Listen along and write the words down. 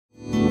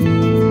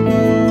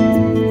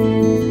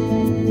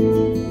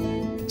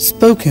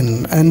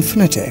Spoken and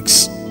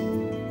Phonetics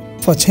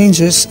for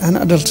Changes and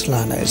Adult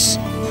Learners.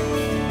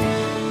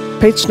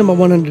 Page number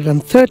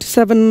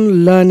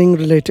 137, Learning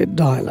Related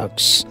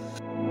Dialogues.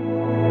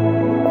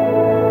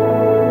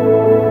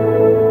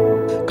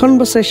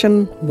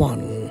 Conversation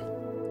 1.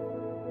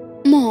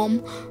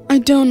 Mom, I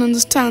don't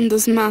understand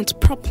this math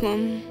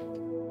problem.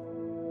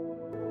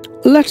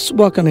 Let's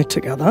work on it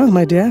together,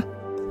 my dear.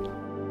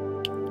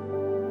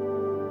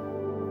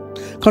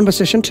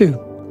 Conversation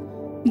 2.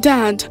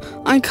 Dad,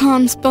 I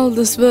can't spell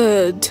this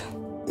word.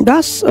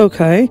 That's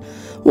okay.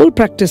 We'll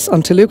practice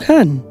until you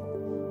can.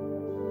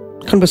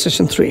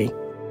 Conversation 3.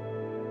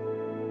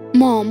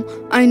 Mom,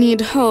 I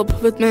need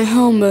help with my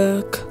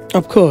homework.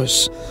 Of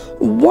course.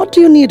 What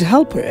do you need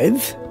help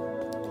with?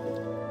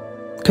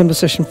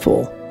 Conversation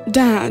 4.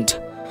 Dad,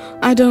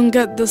 I don't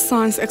get the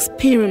science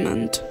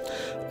experiment.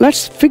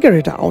 Let's figure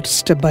it out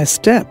step by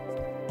step.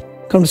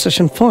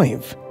 Conversation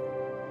 5.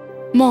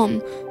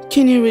 Mom,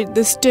 can you read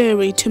this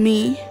story to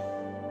me?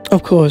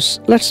 Of course.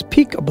 Let's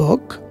pick a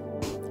book.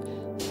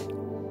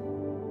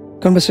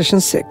 Conversation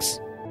 6.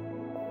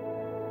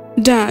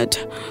 Dad,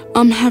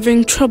 I'm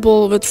having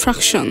trouble with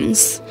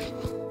fractions.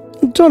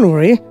 Don't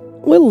worry.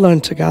 We'll learn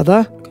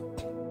together.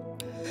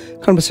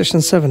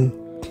 Conversation 7.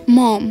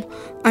 Mom,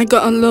 I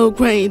got a low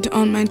grade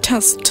on my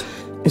test.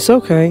 It's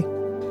okay.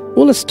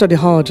 We'll study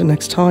hard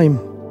next time.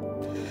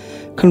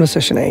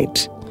 Conversation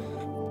 8.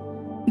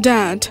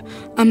 Dad,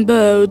 I'm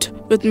bored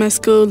with my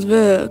school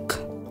work.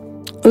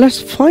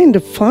 Let's find a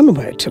fun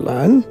way to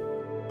learn.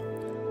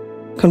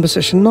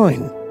 Conversation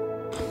 9.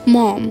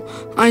 Mom,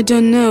 I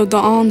don't know the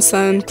answer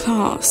in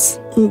class.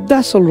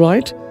 That's all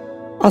right.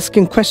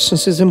 Asking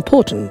questions is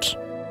important.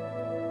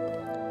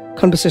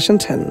 Conversation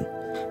 10.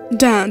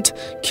 Dad,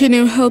 can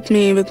you help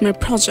me with my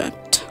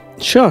project?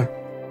 Sure.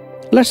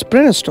 Let's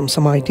brainstorm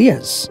some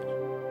ideas.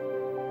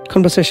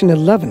 Conversation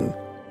 11.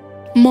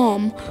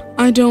 Mom,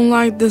 I don't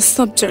like this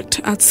subject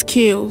at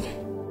school.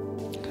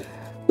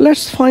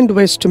 Let's find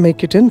ways to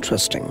make it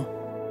interesting.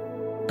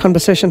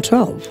 Conversation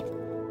 12.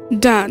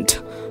 Dad,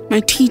 my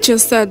teacher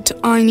said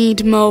I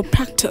need more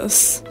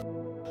practice.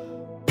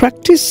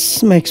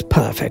 Practice makes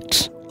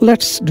perfect.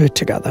 Let's do it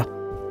together.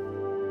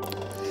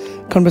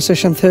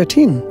 Conversation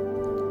 13.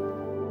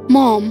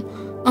 Mom,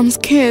 I'm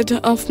scared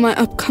of my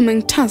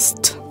upcoming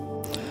test.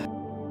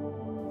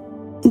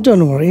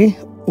 Don't worry.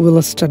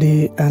 We'll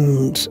study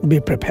and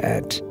be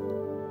prepared.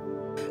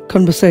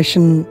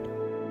 Conversation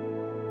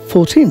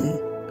 14.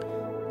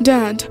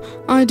 Dad,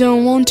 I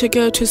don't want to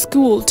go to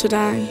school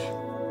today.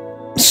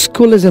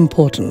 School is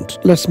important.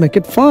 Let's make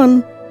it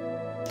fun.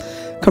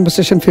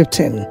 Conversation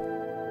 15.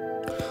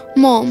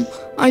 Mom,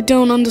 I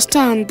don't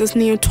understand this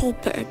new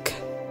topic.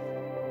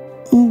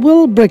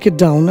 We'll break it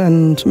down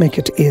and make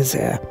it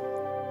easier.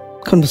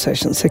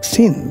 Conversation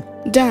 16.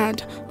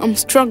 Dad, I'm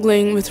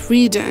struggling with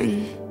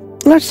reading.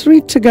 Let's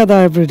read together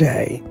every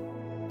day.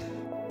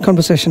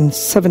 Conversation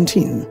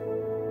 17.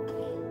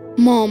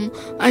 Mom,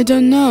 I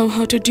don't know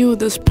how to do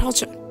this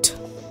project.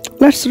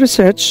 Let's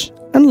research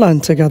and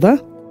learn together.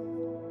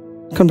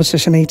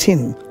 Conversation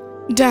 18.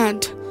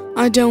 Dad,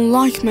 I don't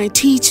like my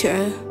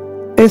teacher.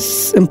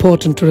 It's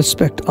important to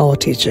respect our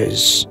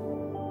teachers.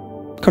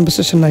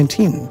 Conversation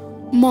 19.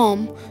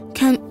 Mom,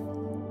 can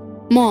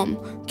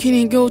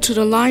you go to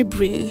the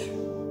library?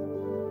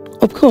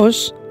 Of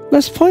course.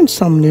 Let's find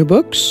some new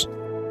books.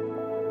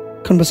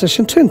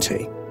 Conversation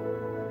 20.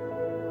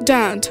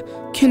 Dad,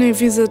 can I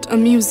visit a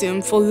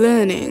museum for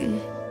learning?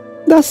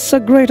 That's a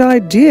great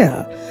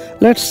idea.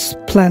 Let's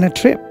plan a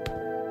trip.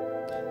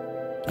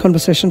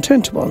 Conversation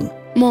 21.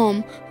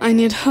 Mom, I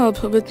need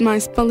help with my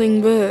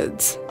spelling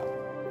words.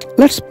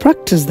 Let's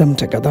practice them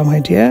together,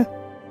 my dear.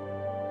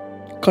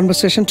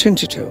 Conversation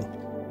 22.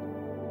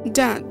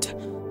 Dad,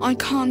 I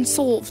can't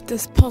solve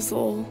this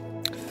puzzle.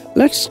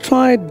 Let's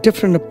try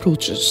different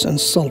approaches and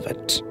solve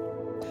it.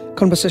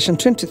 Conversation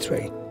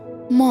 23.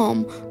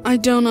 Mom, I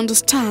don't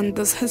understand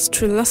this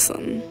history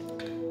lesson.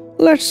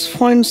 Let's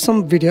find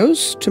some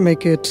videos to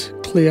make it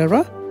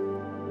clearer.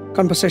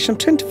 Conversation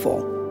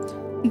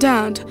 24.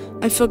 Dad,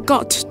 I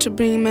forgot to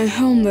bring my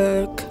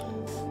homework.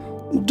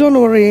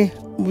 Don't worry,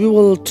 we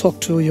will talk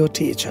to your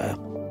teacher.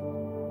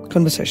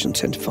 Conversation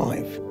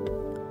 25.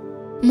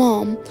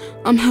 Mom,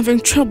 I'm having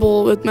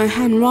trouble with my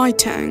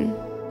handwriting.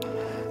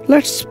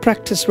 Let's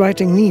practice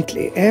writing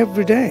neatly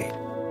every day.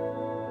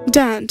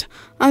 Dad,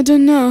 I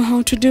don't know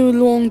how to do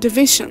long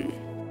division.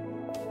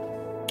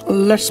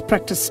 Let's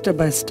practice step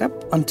by step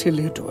until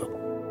you do.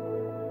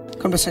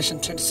 Conversation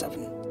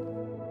 27.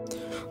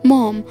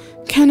 Mom,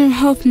 can you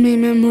help me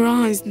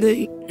memorize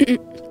the...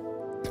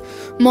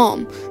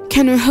 Mom,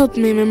 can you help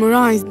me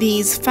memorize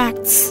these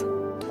facts?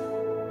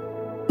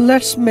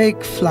 Let's make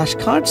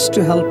flashcards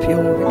to help you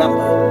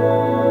remember.